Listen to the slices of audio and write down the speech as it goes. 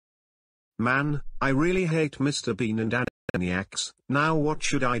Man, I really hate Mr. Bean and Animaniacs. Now what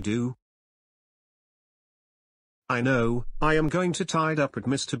should I do? I know, I am going to tie it up at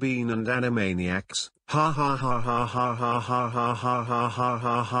Mr. Bean and Animaniacs. Ha ha ha ha ha ha ha ha ha ha ha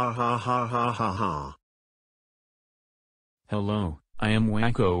ha ha ha ha ha ha ha. Hello, I am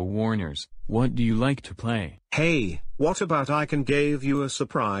Wacko Warners. What do you like to play? Hey, what about I can give you a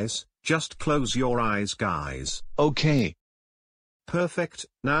surprise? Just close your eyes, guys. Okay. Perfect,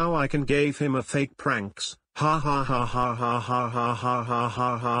 now I can give him a fake pranks. Ha ha ha ha ha ha ha ha ha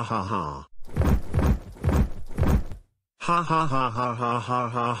ha ha ha ha. Ha ha ha ha ha ha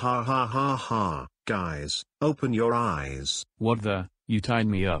ha ha ha ha ha. Guys, open your eyes. What the? You tied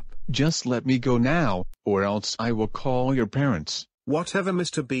me up. Just let me go now, or else I will call your parents. Whatever,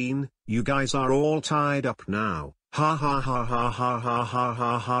 Mr. Bean, you guys are all tied up now. Ha ha ha ha ha ha ha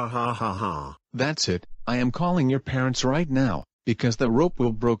ha ha ha ha ha. That's it, I am calling your parents right now, because the rope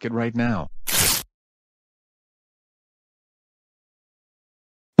will broke it right now.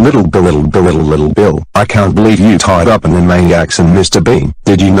 Little Bill, I can't believe you tied up Animaniacs and Mr. Bean.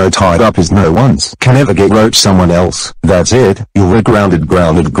 Did you know tied up is no one's can ever get roach someone else? That's it, you were grounded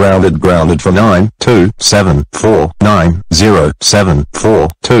for 9, 2, 7, 4, 9, 0, 7, 4,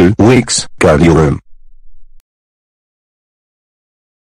 2 weeks. Go to your room.